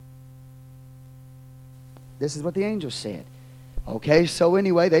This is what the angel said. Okay, so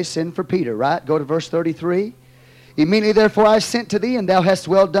anyway, they send for Peter, right? Go to verse 33. Immediately, therefore, I sent to thee, and thou hast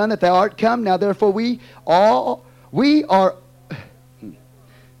well done that thou art come. Now, therefore,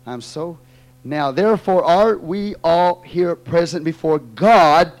 Now, therefore, are we all here present before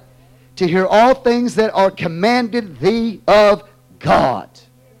God to hear all things that are commanded thee of God.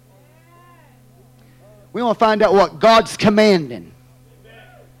 We want to find out what God's commanding.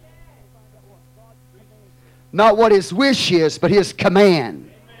 Not what His wish is, but His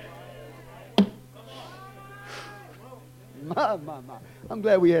command. My. I'm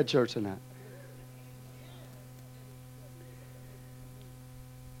glad we had church tonight.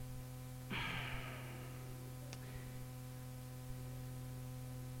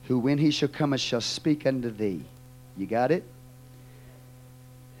 Who when He shall come shall speak unto thee. You got it?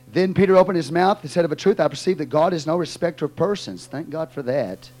 Then Peter opened his mouth and said, of a truth, I perceive that God is no respecter of persons. Thank God for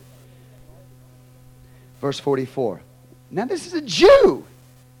that. Verse 44. Now this is a Jew.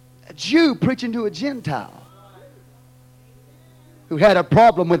 A Jew preaching to a Gentile. Who had a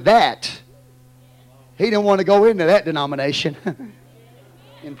problem with that. He didn't want to go into that denomination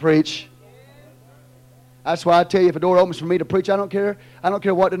and preach. That's why I tell you, if a door opens for me to preach, I don't care. I don't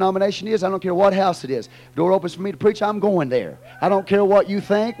care what denomination it is. I don't care what house it is. If a door opens for me to preach, I'm going there. I don't care what you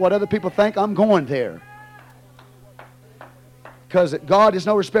think, what other people think, I'm going there. Because God is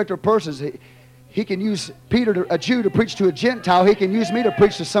no respecter of persons. He can use Peter, a Jew, to preach to a Gentile. He can use me to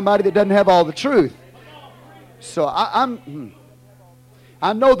preach to somebody that doesn't have all the truth. So I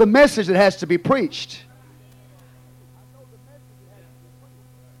know the message that has to be preached.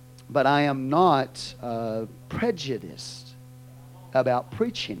 But I am not prejudiced about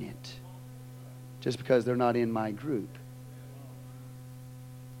preaching it just because they're not in my group.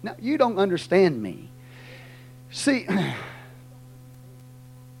 Now, you don't understand me. See,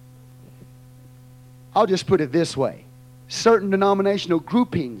 I'll just put it this way. Certain denominational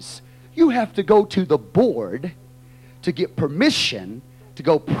groupings, you have to go to the board to get permission to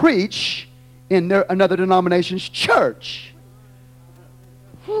go preach in another denomination's church.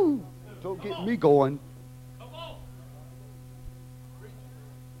 Whew, don't get me going.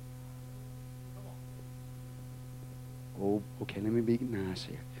 Oh, okay, let me be nice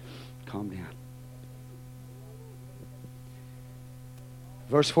here. Calm down.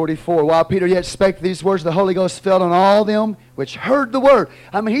 Verse 44, while Peter yet spake these words, the Holy Ghost fell on all them which heard the word.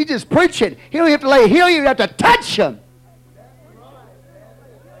 I mean, he just preached it. He don't have to lay heel, you have to touch him.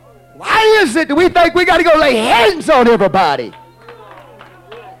 Why is it that we think we got to go lay hands on everybody?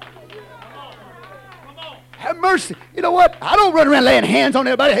 Have mercy. You know what? I don't run around laying hands on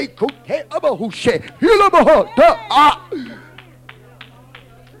everybody.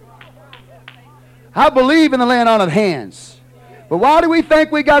 I believe in the laying on of hands. But why do we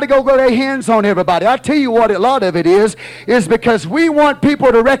think we got to go lay hands on everybody? I'll tell you what a lot of it is because we want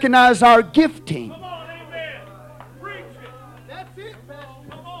people to recognize our gifting. Come on, amen. Preach it. That's it, Pastor.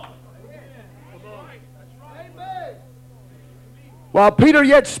 Come on. Amen. While Peter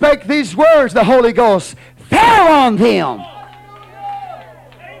yet spake these words, the Holy Ghost fell on them.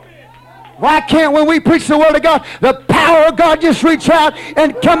 Why can't, when we preach the Word of God, the power of God just reach out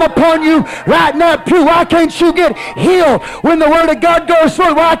and come upon you right now too? Why can't you get healed when the Word of God goes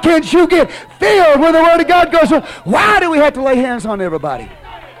through? Why can't you get filled when the Word of God goes through? Why do we have to lay hands on everybody?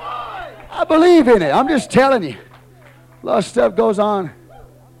 I believe in it. I'm just telling you. A lot of stuff goes on.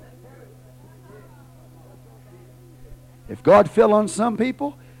 If God fell on some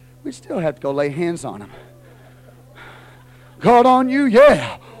people, we still have to go lay hands on them. God on you?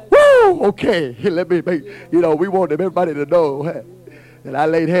 Yeah. Woo! Okay. Let me make, we want everybody to know that I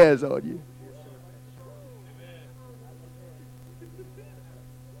laid hands on you.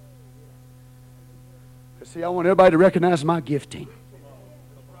 See, I want everybody to recognize my gifting.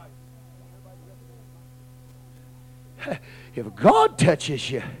 If God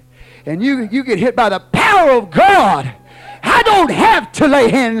touches you and you get hit by the power of God, I don't have to lay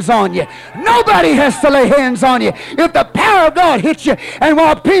hands on you. Nobody has to lay hands on you. If the power of God hits you, and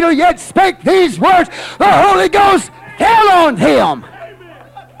while Peter yet spake these words, the Holy Ghost fell on him.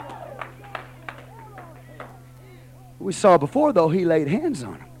 We saw before, though, he laid hands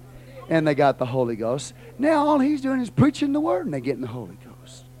on them, and they got the Holy Ghost. Now all he's doing is preaching the Word, and they're getting the Holy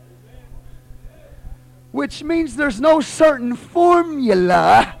Ghost. Which means there's no certain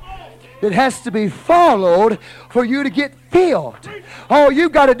formula that has to be followed for you to get filled. All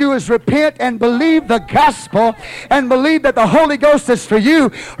you've got to do is repent and believe the gospel and believe that the Holy Ghost is for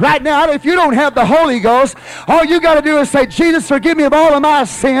you. Right now, if you don't have the Holy Ghost, all you got to do is say, Jesus, forgive me of all of my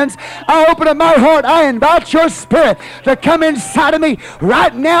sins. I open up my heart. I invite your Spirit to come inside of me.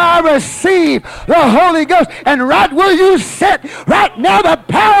 Right now, I receive the Holy Ghost. And right where you sit, right now, the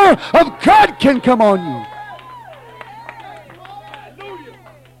power of God can come on you.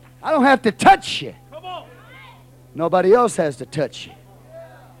 I don't have to touch you. Nobody else has to touch you.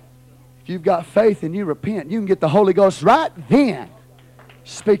 If you've got faith and you repent, you can get the Holy Ghost right then,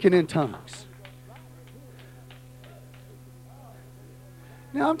 speaking in tongues.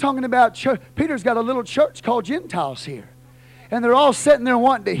 Now I'm talking about church. Peter's got a little church called Gentiles here. And they're all sitting there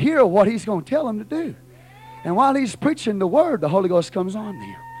wanting to hear what he's going to tell them to do. And while he's preaching the word, the Holy Ghost comes on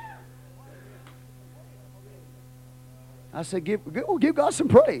them. I said, give God some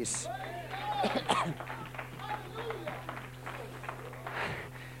praise.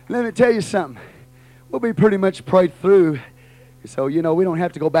 Let me tell you something. We'll be pretty much prayed through. So, we don't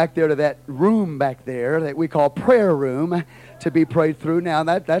have to go back there to that room back there that we call prayer room to be prayed through. Now,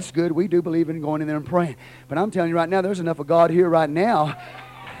 that's good. We do believe in going in there and praying. But I'm telling you right now, there's enough of God here right now.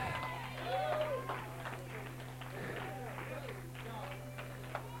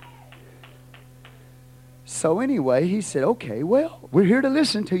 So anyway, he said, okay, well, we're here to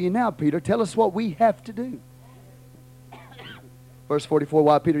listen to you now, Peter. Tell us what we have to do. Verse 44,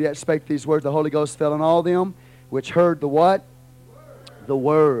 while Peter yet spake these words, the Holy Ghost fell on all them which heard the what? The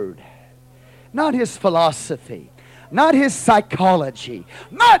word. Not his philosophy, not his psychology,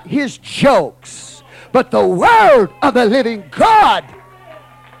 not his jokes, but the word of the living God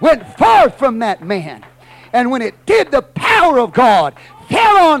went forth from that man. And when it did, the power of God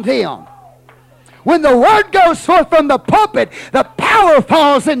fell on them. When the word goes forth from the pulpit, the power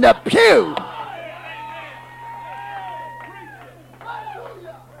falls in the pew.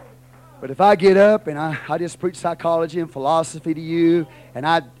 But if I get up and I just preach psychology and philosophy to you, and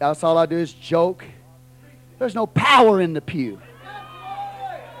that's all I do is joke, there's no power in the pew.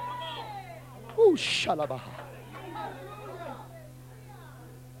 Ooh, shalabaha.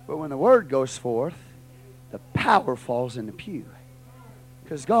 But when the word goes forth, the power falls in the pew.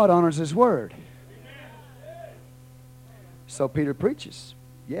 Because God honors his word. So Peter preaches.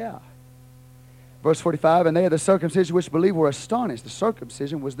 Yeah. Verse 45, and they of the circumcision which believed were astonished. The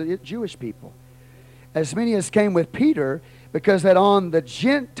circumcision was the Jewish people. As many as came with Peter, because that on the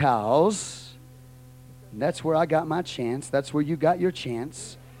Gentiles, and that's where I got my chance. That's where you got your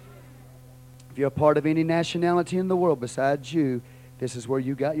chance. If you're a part of any nationality in the world besides you, this is where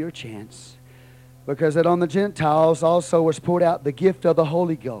you got your chance. Because that on the Gentiles also was poured out the gift of the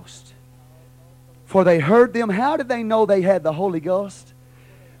Holy Ghost. For they heard them. How did they know they had the Holy Ghost?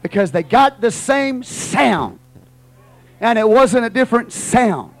 Because they got the same sound. And it wasn't a different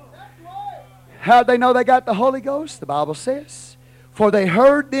sound. How did they know they got the Holy Ghost? The Bible says, for they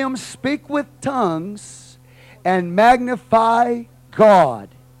heard them speak with tongues and magnify God.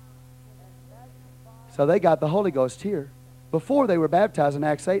 So they got the Holy Ghost here. Before they were baptized in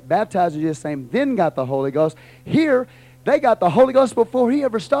Acts 8, baptized in Jesus' name, then got the Holy Ghost. Here, they got the Holy Ghost before he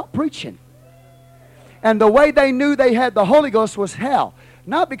ever stopped preaching. And the way they knew they had the Holy Ghost was how?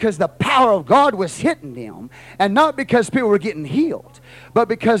 Not because the power of God was hitting them, and not because people were getting healed, but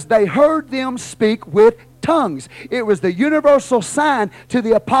because they heard them speak with tongues. It was the universal sign to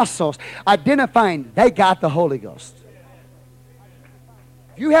the apostles, identifying they got the Holy Ghost.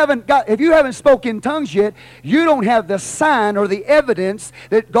 If you haven't spoken in tongues yet, you don't have the sign or the evidence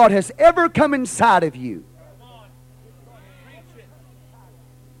that God has ever come inside of you.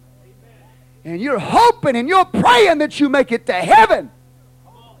 And you're hoping and you're praying that you make it to heaven.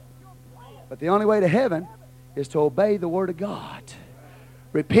 But the only way to heaven is to obey the Word of God.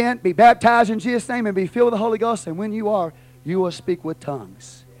 Repent, be baptized in Jesus' name, and be filled with the Holy Ghost. And when you are, you will speak with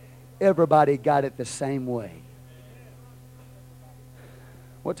tongues. Everybody got it the same way.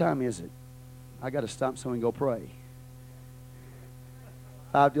 What time is it? I got to stop so we can go pray.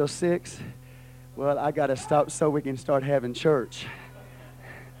 5 till 6? Well, I got to stop so we can start having church.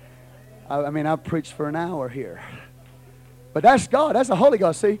 I've preached for an hour here. But that's God. That's the Holy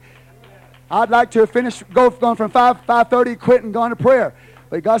Ghost. See, I'd like to have finished, gone from 5:30, quit and gone to prayer.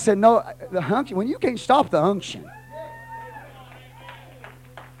 But God said, no, the unction, when you can't stop the unction.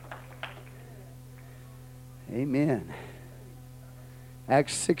 Amen.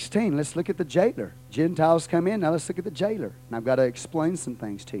 Acts 16, let's look at the jailer. Gentiles come in, now let's look at the jailer. And I've got to explain some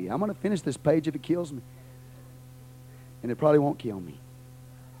things to you. I'm going to finish this page if it kills me. And it probably won't kill me.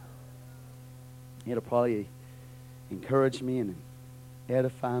 It'll probably encourage me and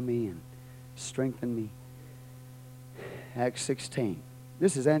edify me and Strengthen me. Acts 16.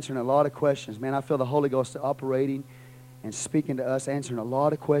 This is answering a lot of questions. Man, I feel the Holy Ghost operating and speaking to us, answering a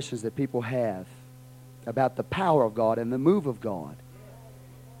lot of questions that people have about the power of God and the move of God.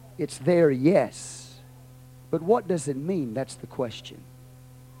 It's there, yes. But what does it mean? That's the question.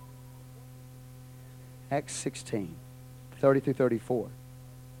 Acts 16, 30 through 34.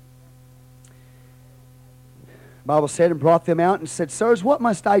 The Bible said, and brought them out and said, Sirs, what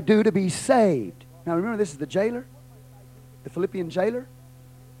must I do to be saved? Now remember, this is the jailer, the Philippian jailer.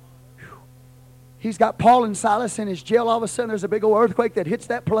 He's got Paul and Silas in his jail. All of a sudden there's a big old earthquake that hits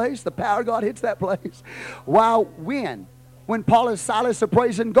that place. The power of God hits that place. Wow, when Paul and Silas are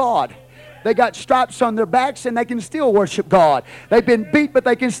praising God, they got stripes on their backs and they can still worship God. They've been beat, but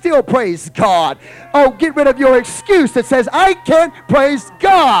they can still praise God. Oh, get rid of your excuse that says, I can't praise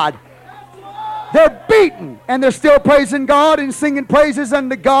God. They're beaten, and they're still praising God and singing praises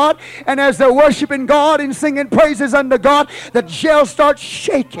unto God. And as they're worshiping God and singing praises unto God, the jail starts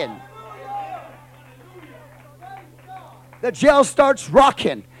shaking. The jail starts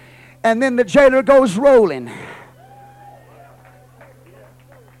rocking, and then the jailer goes rolling.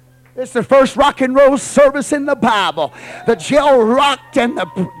 It's the first rock and roll service in the Bible. The jail rocked and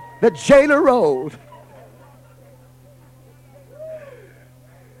the jailer rolled.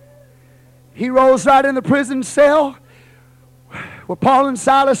 He rolls right in the prison cell where Paul and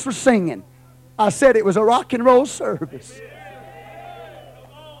Silas were singing. I said it was a rock and roll service.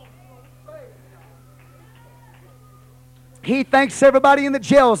 He thinks everybody in the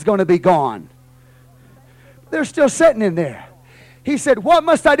jail is going to be gone. They're still sitting in there. He said, what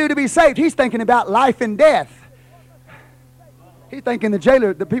must I do to be saved? He's thinking about life and death. He's thinking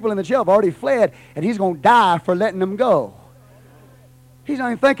the people in the jail have already fled, and he's going to die for letting them go. He's not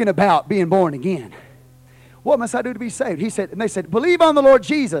even thinking about being born again. What must I do to be saved? He said, and they said, believe on the Lord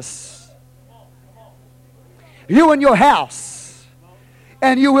Jesus, you and your house,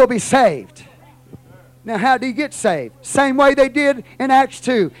 and you will be saved. Now, how did he get saved? Same way they did in Acts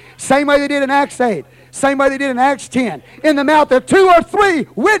 2. Same way they did in Acts 8. Same way they did in Acts 10. In the mouth of 2 or 3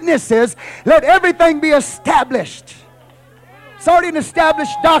 witnesses, let everything be established. It's already an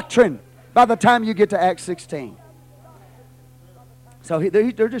established doctrine by the time you get to Acts 16. So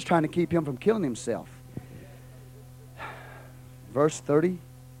they're just trying to keep him from killing himself. Verse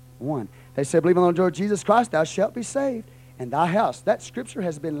 31. They said, believe on the Lord Jesus Christ, thou shalt be saved, and thy house. That scripture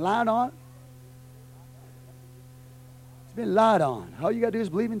has been lied on. It's been lied on. All you got to do is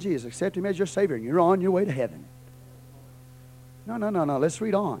believe in Jesus, accept him as your Savior, and you're on your way to heaven. No. Let's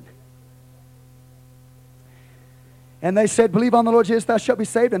read on. And they said, believe on the Lord Jesus, thou shalt be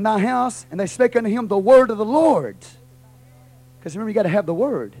saved, and thy house. And they spake unto him the word of the Lord. Because remember, you got to have the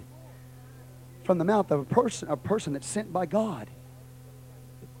word from the mouth of a person that's sent by God.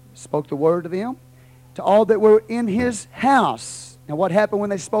 Spoke the word to them, to all that were in his house. Now what happened when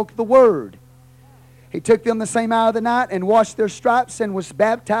they spoke the word? He took them the same hour of the night and washed their stripes and was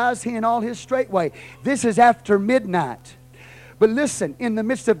baptized, he and all his straightway. This is after midnight. But listen, in the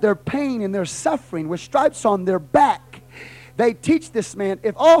midst of their pain and their suffering with stripes on their back, they teach this man,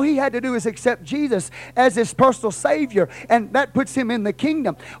 if all he had to do is accept Jesus as his personal Savior, and that puts him in the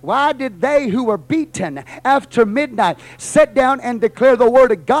kingdom, why did they who were beaten after midnight sit down and declare the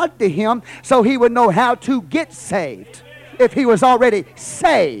word of God to him so he would know how to get saved if he was already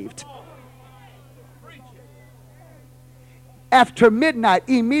saved? After midnight,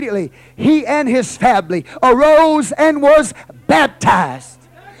 immediately, he and his family arose and was baptized.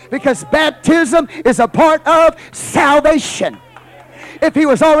 Because baptism is a part of salvation. If he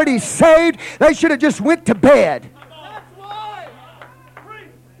was already saved, they should have just went to bed.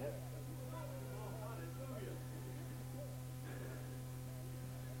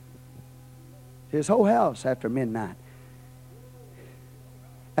 His whole house after midnight.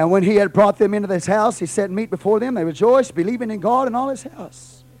 And when he had brought them into this house, he set meat before them. They rejoiced, believing in God and all his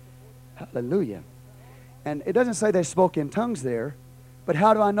house. Hallelujah. And it doesn't say they spoke in tongues there, but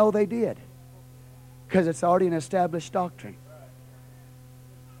how do I know they did? Because it's already an established doctrine.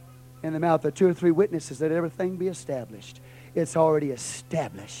 In the mouth of 2 or 3 witnesses, let everything be established. It's already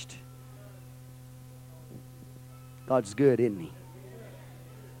established. God's good, isn't he?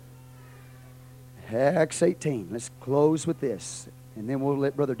 Acts 18. Let's close with this. And then we'll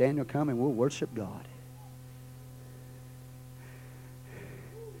let Brother Daniel come and we'll worship God.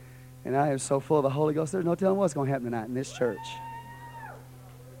 And I am so full of the Holy Ghost, there's no telling what's going to happen tonight in this church.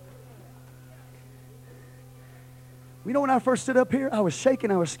 You know, when I first stood up here, I was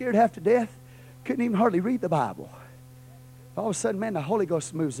shaking, I was scared half to death. Couldn't even hardly read the Bible. All of a sudden, man, the Holy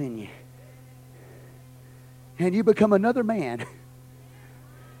Ghost moves in you. And you become another man.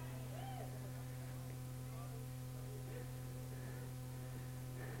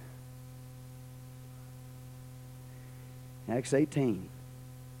 Acts 18,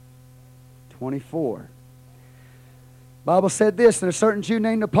 24. Bible said this, and a certain Jew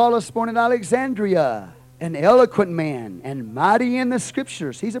named Apollos, born in Alexandria, an eloquent man and mighty in the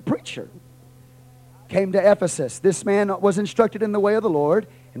Scriptures. He's a preacher. Came to Ephesus. This man was instructed in the way of the Lord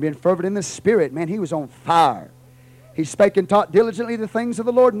and being fervent in the Spirit. Man, he was on fire. He spake and taught diligently the things of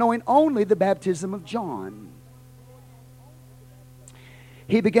the Lord, knowing only the baptism of John.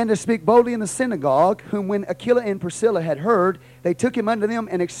 He began to speak boldly in the synagogue, whom when Aquila and Priscilla had heard, they took him unto them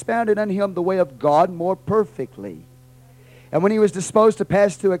and expounded unto him the way of God more perfectly. And when he was disposed to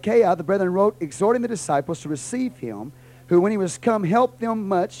pass to Achaia, the brethren wrote, exhorting the disciples to receive him, who when he was come helped them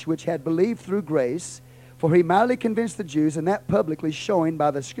much which had believed through grace. For he mildly convinced the Jews, and that publicly, showing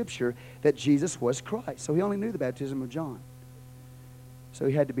by the Scripture that Jesus was Christ. So he only knew the baptism of John. So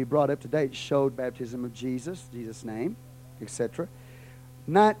he had to be brought up to date, showed baptism of Jesus, Jesus' name, etc.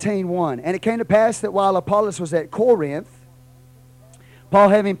 19:1. And it came to pass that while Apollos was at Corinth, Paul,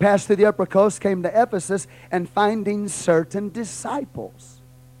 having passed through the upper coast, came to Ephesus, and finding certain disciples.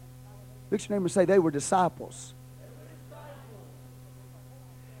 Look at your neighbor and say, they were disciples.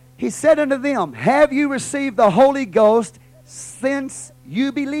 He said unto them, have you received the Holy Ghost since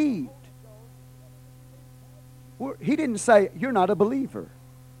you believed? He didn't say, you're not a believer.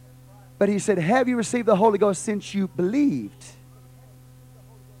 But he said, have you received the Holy Ghost since you believed?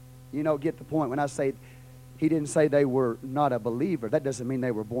 You know, get the point. When I say, he didn't say they were not a believer, that doesn't mean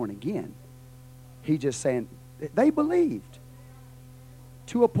they were born again. He just saying, they believed.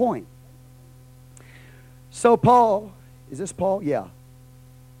 To a point. So Paul, is this Paul? Yeah.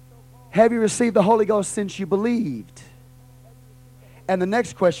 Have you received the Holy Ghost since you believed? And the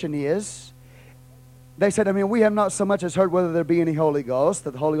next question is, they said, we have not so much as heard whether there be any Holy Ghost,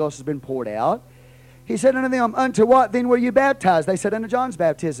 that the Holy Ghost has been poured out. He said unto them, unto what then were you baptized? They said, unto John's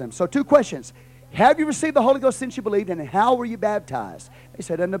baptism. So 2 questions. Have you received the Holy Ghost since you believed, and how were you baptized? They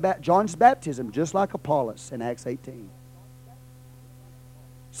said, unto John's baptism, just like Apollos in Acts 18.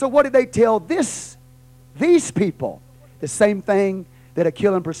 So what did they tell these people? The same thing that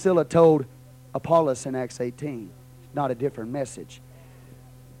Aquila and Priscilla told Apollos in Acts 18. Not a different message.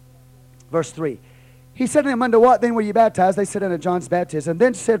 Verse 3. He said to them, unto what then were you baptized? They said, unto John's baptism.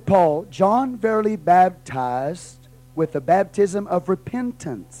 Then said Paul, John verily baptized with the baptism of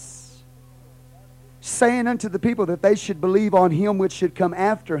repentance, saying unto the people that they should believe on him which should come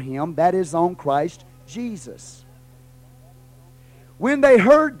after him, that is, on Christ Jesus. When they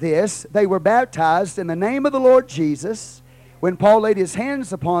heard this, they were baptized in the name of the Lord Jesus. When Paul laid his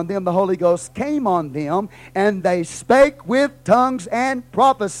hands upon them, the Holy Ghost came on them, and they spake with tongues and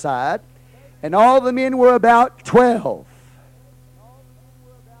prophesied. And all the men were about 12.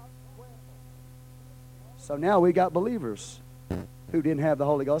 So now we got believers who didn't have the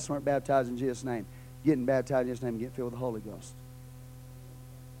Holy Ghost and weren't baptized in Jesus' name. Getting baptized in Jesus' name and getting filled with the Holy Ghost.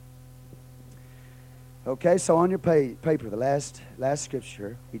 Okay, so on your paper, the last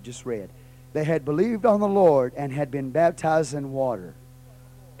scripture we just read. They had believed on the Lord and had been baptized in water.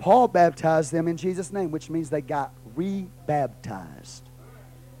 Paul baptized them in Jesus' name, which means they got re-baptized.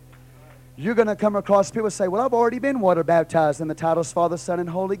 You're going to come across people who say, well, I've already been water baptized in the titles Father, Son, and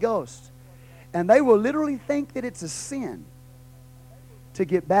Holy Ghost. And they will literally think that it's a sin to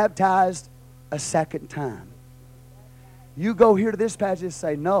get baptized a second time. You go here to this passage and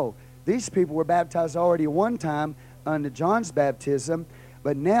say, no, these people were baptized already one time under John's baptism,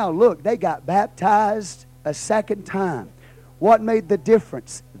 but now look, they got baptized a second time. What made the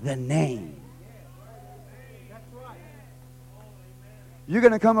difference? The name. You're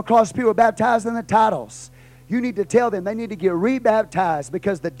going to come across people baptized in the titles. You need to tell them they need to get rebaptized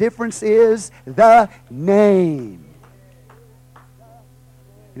because the difference is the name.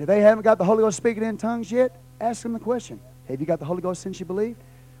 And if they haven't got the Holy Ghost speaking in tongues yet, ask them the question. Have you got the Holy Ghost since you believed?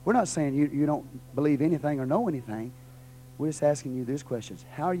 We're not saying you don't believe anything or know anything. We're just asking you these questions.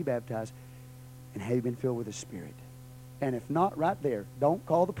 How are you baptized? And have you been filled with the Spirit? And if not, right there, don't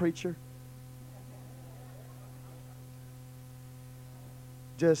call the preacher.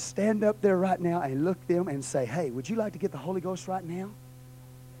 Just stand up there right now and look them and say, hey, would you like to get the Holy Ghost right now?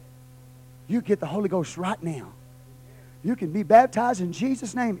 You get the Holy Ghost right now. You can be baptized in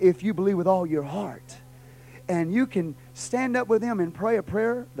Jesus' name if you believe with all your heart. And you can stand up with them and pray a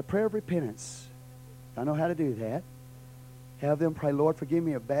prayer, the prayer of repentance. I know how to do that. Have them pray, Lord, forgive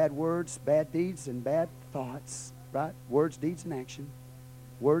me of bad words, bad deeds, and bad thoughts. Right? Words, deeds, and action.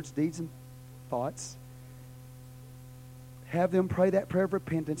 Words, deeds, and thoughts. Have them pray that prayer of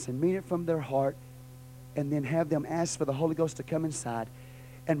repentance and mean it from their heart, and then have them ask for the Holy Ghost to come inside.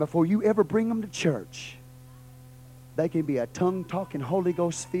 And before you ever bring them to church, they can be a tongue-talking, Holy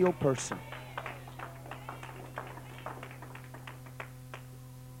Ghost-filled person.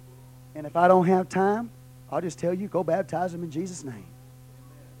 And if I don't have time, I'll just tell you, go baptize them in Jesus' name.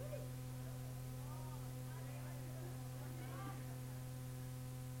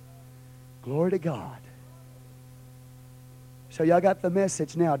 Glory to God. So y'all got the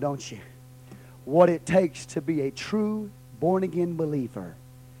message now, don't you? What it takes to be a true born-again believer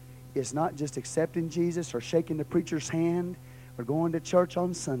is not just accepting Jesus or shaking the preacher's hand or going to church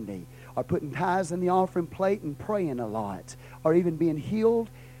on Sunday or putting tithes in the offering plate and praying a lot or even being healed,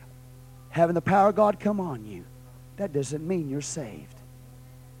 having the power of God come on you. That doesn't mean you're saved.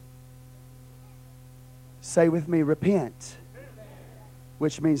 Say with me, repent,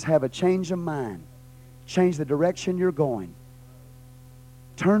 which means have a change of mind. Change the direction you're going.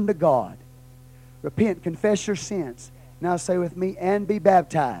 Turn to God. Repent, confess your sins. Now say with me, and be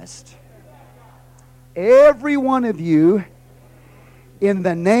baptized. Every one of you, in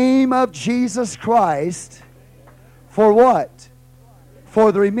the name of Jesus Christ, for what?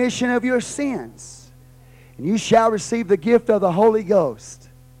 For the remission of your sins. And you shall receive the gift of the Holy Ghost.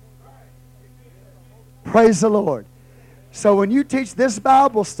 Praise the Lord. So when you teach this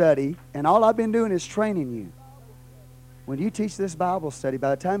Bible study, and all I've been doing is training you. When you teach this Bible study, by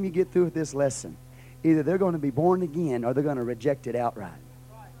the time you get through with this lesson, either they're going to be born again or they're going to reject it outright.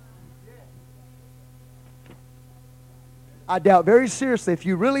 I doubt very seriously if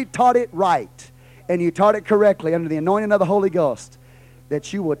you really taught it right and you taught it correctly under the anointing of the Holy Ghost,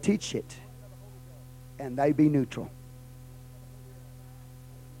 that you will teach it and they be neutral.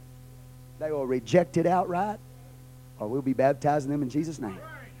 They will reject it outright or we'll be baptizing them in Jesus' name.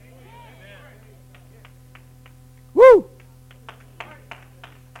 Woo!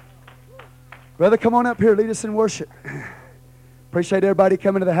 Brother, come on up here. Lead us in worship. Appreciate everybody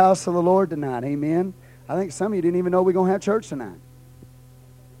coming to the house of the Lord tonight. Amen. I think some of you didn't even know we're going to have church tonight.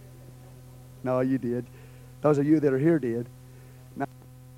 No, you did. Those of you that are here did.